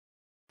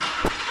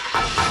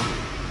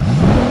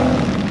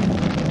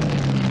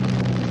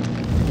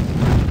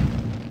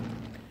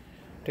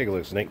Take a look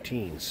at this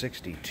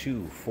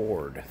 1962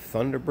 Ford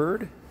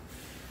Thunderbird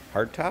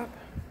hardtop,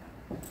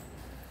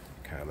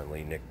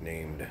 commonly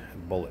nicknamed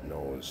bullet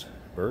nose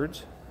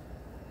birds.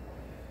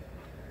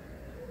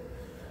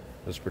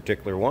 This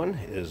particular one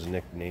is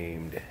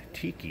nicknamed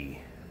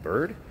Tiki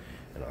Bird,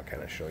 and I'll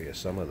kind of show you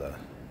some of the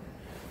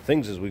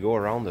things as we go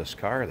around this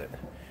car that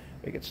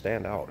make it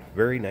stand out.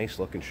 Very nice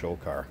looking show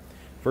car.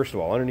 First of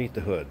all, underneath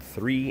the hood,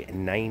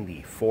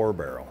 390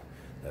 4-barrel.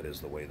 That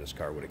is the way this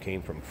car would have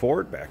came from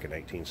Ford back in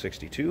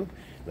 1962.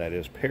 That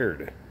is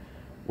paired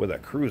with a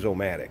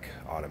Cruise-O-Matic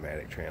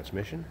automatic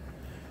transmission.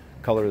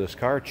 Color of this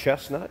car,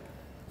 chestnut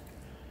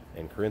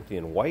and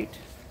Corinthian white,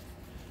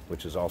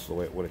 which is also the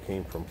way it would have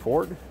came from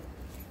Ford.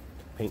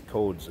 Paint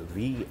code's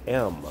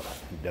VM.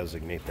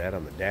 Designate that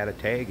on the data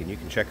tag, and you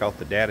can check out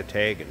the data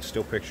tag and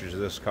still pictures of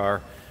this car.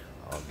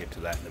 I'll get to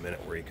that in a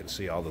minute where you can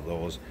see all of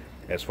those.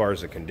 As far as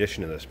the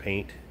condition of this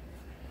paint,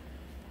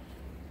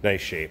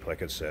 nice shape,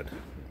 like I said.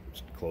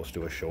 It's close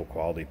to a show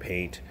quality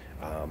paint.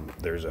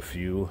 There's a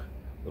few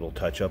little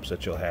touch-ups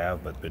that you'll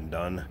have, but been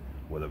done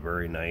with a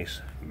very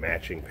nice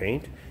matching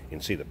paint. You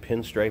can see the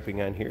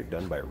pinstriping on here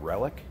done by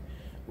Relic,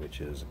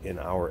 which is in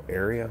our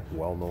area,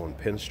 well-known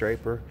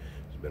pinstriper.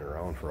 It's been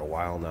around for a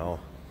while now.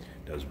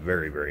 Does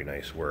very, very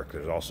nice work.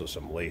 There's also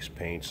some lace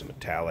paint, some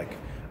metallic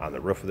on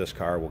the roof of this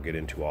car we'll get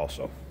into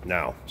also.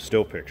 Now,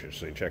 still pictures,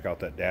 so you can check out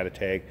that data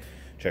tag,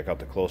 check out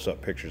the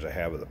close-up pictures I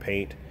have of the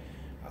paint.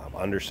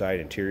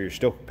 Underside, interior,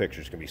 still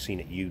pictures can be seen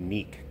at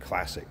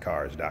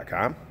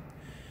uniqueclassiccars.com.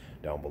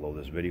 Down below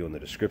this video in the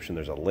description,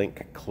 there's a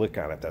link. Click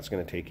on it. That's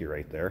going to take you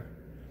right there.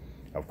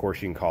 Of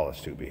course, you can call us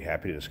too. Be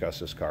happy to discuss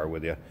this car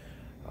with you.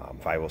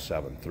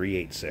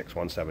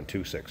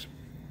 507-386-1726.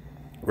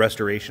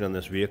 Restoration on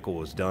this vehicle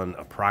was done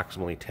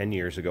approximately 10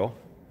 years ago.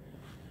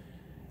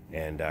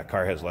 And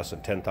car has less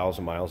than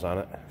 10,000 miles on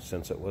it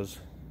since it was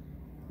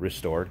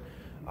restored.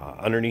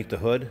 Underneath the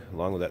hood,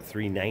 along with that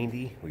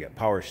 390, we got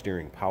power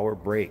steering, power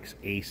brakes,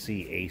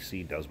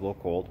 AC does blow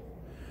cold.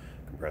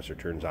 Compressor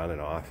turns on and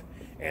off.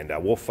 And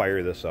we'll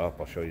fire this up.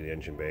 I'll show you the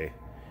engine bay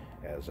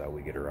as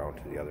we get around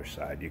to the other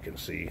side. You can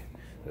see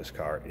this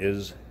car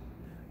is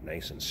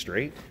nice and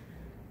straight.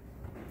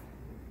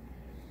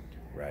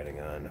 Riding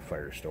on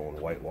Firestone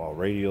white wall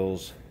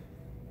radials,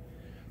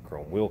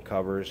 chrome wheel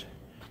covers,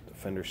 the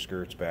fender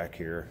skirts back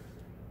here.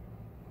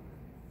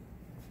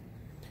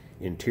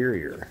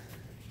 Interior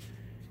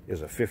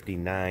is a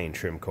 59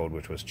 trim code,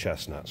 which was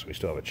chestnut, so we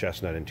still have a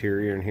chestnut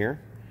interior in here.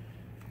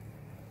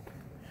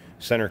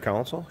 Center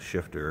console,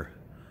 shifter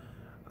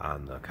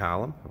on the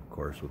column, of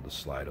course, with the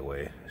slide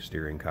away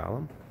steering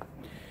column.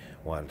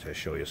 Wanted to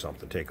show you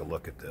something. Take a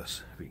look at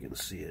this. If you can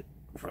see it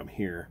from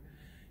here,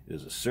 it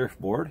is a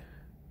surfboard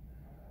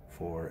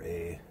for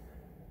a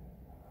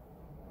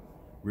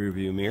rear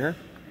view mirror.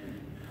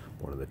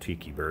 One of the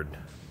Tiki Bird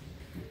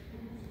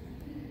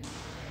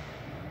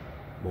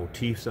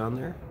motifs on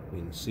there. You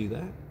can see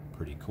that.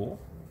 Pretty cool.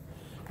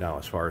 Now,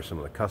 as far as some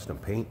of the custom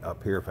paint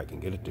up here, if I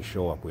can get it to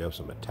show up, we have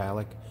some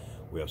metallic,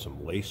 we have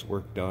some lace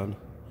work done.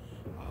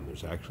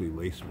 There's actually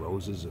lace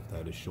roses, if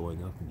that is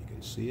showing up and you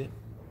can see it.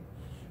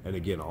 And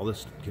again, all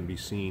this can be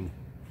seen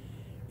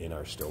in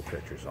our still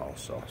pictures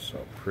also,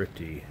 so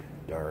pretty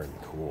darn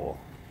cool.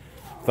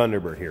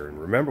 Thunderbird here, and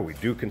remember, we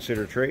do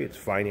consider trades.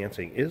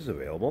 Financing is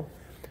available.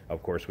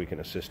 Of course, we can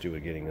assist you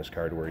with getting this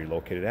car to where you're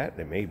located at,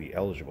 and it may be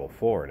eligible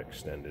for an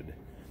extended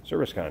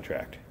service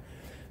contract.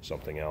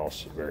 Something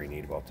else very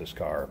neat about this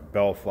car,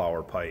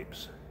 bellflower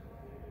pipes.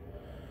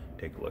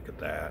 Take a look at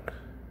that.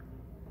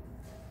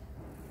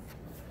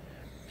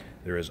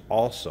 There is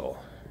also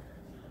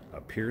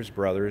a Pierce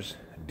Brothers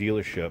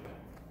dealership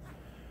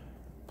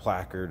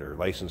placard or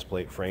license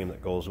plate frame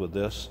that goes with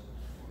this,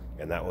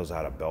 and that was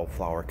out of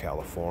Bellflower,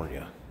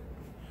 California.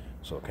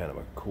 So kind of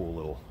a cool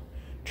little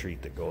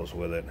treat that goes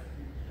with it,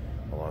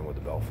 along with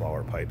the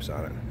bellflower pipes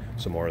on it.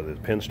 Some more of the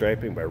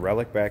pinstriping by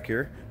Relic back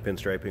here.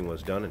 Pinstriping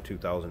was done in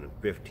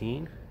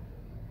 2015.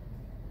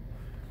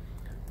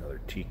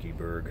 Another Tiki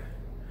Bird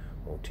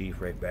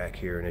motif right back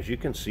here. And as you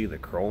can see, the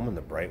chrome and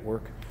the bright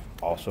work,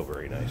 also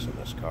very nice in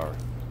this car.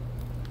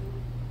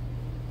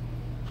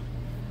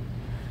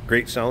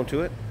 Great sound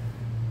to it.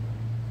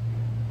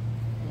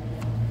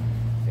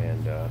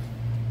 And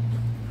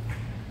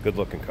good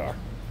looking car.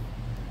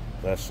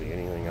 Let's see,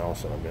 anything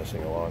else that I'm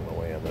missing along the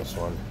way on this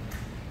one?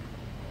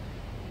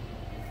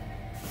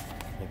 I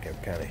think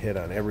I've kind of hit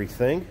on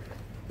everything.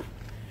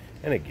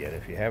 And again,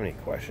 if you have any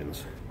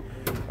questions,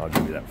 I'll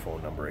give you that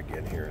phone number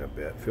again here in a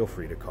bit. Feel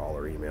free to call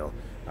or email.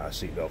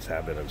 Seat belts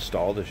have been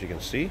installed, as you can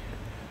see.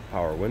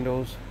 Power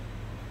windows,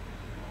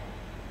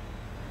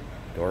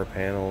 door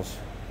panels,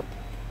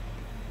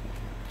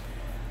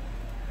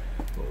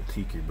 little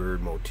Tiki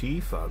Bird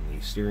motif on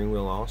the steering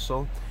wheel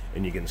also.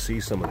 And you can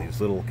see some of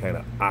these little kind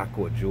of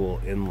aqua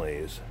jewel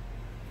inlays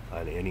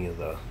on any of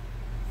the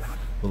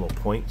little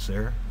points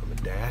there on the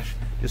dash.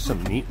 Just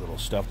some neat little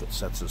stuff that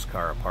sets this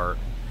car apart.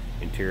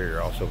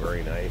 Interior also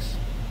very nice.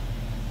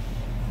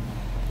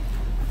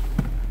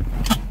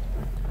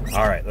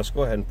 All right, let's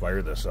go ahead and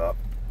fire this up.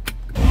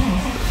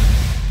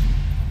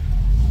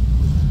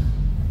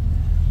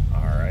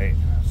 All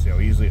See how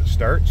easily it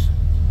starts.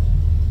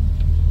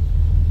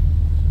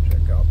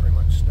 Check out pretty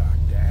much stock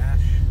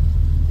dash.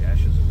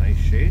 Dash is in nice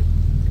shape.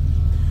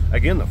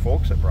 Again, the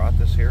folks that brought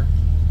this here,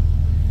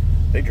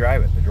 they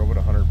drive it. They drove it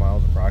 100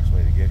 miles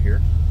approximately to get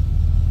here.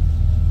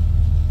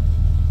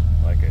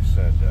 Like I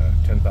said,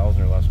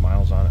 10,000 or less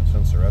miles on it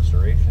since the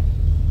restoration.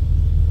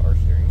 Power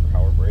steering,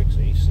 power brakes,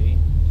 AC.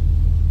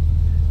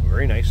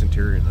 Very nice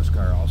interior in this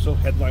car also.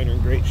 Headliner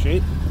in great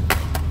shape.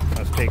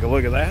 Let's take a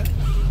look at that.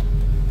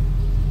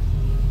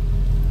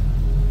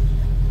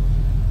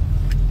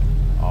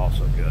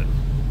 Also good.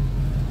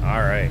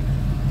 All right.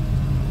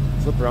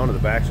 Flip around to the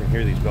back so you can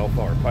hear these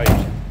bellflower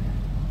pipes.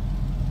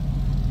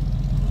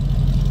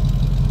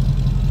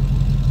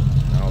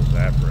 How's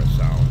that for a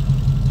sound?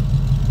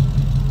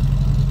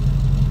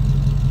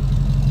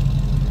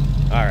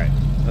 All right.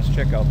 Let's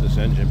check out this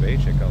engine bay.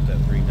 Check out that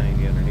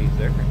 390 underneath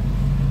there.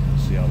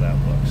 See how that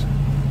looks.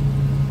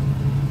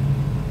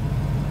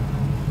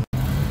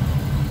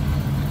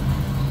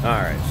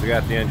 Alright, so we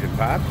got the engine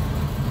popped.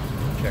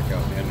 Check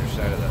out the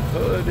underside of the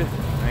hood.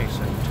 Nice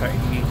and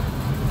tidy.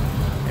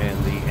 And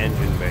the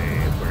engine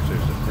bay. Of course,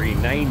 there's a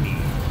 390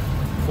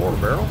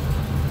 4-barrel.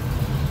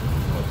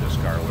 What this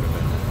car would have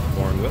been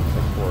born with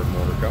from Ford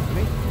Motor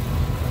Company.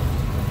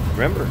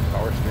 Remember,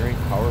 power steering,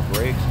 power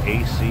brakes,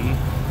 AC.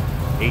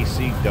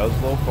 AC does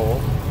low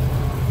cold.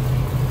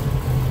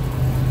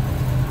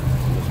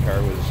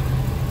 Car was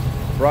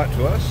brought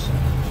to us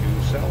to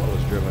sell. It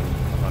was driven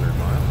 100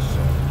 miles,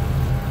 so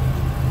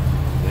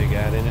they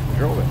got in it and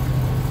drove it.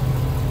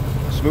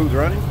 Smooth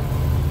running.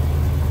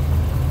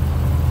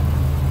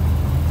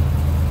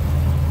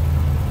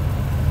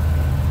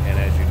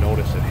 And as you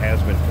notice, it has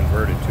been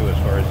converted too, as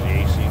far as the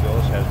AC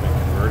goes, has been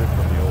converted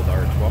from the old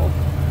R12.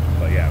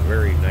 But yeah,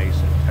 very nice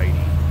and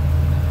tidy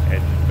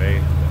engine bay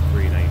with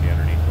 390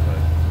 underneath the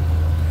hood.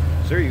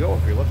 So there you go.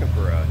 If you're looking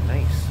for a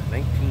nice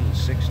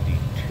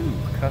 1962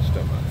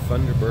 custom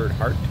Thunderbird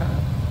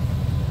hardtop,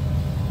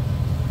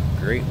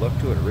 great look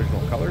to it,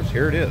 original colors,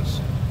 here it is.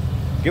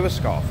 Give us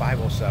a call,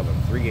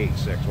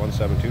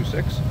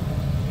 507-386-1726,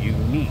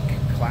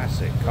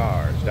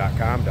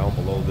 uniqueclassiccars.com. Down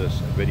below this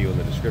video in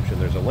the description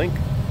there's a link.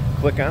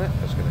 Click on it,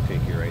 that's going to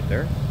take you right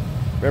there.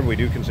 Remember, we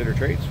do consider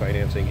trades.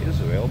 Financing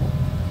is available.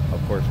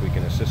 Of course, we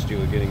can assist you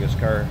in getting this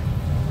car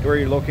to where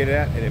you're located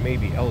at, and it may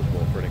be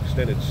eligible for an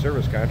extended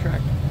service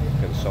contract.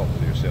 Consult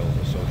with your sales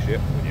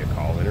associate when you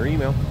call in or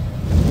email.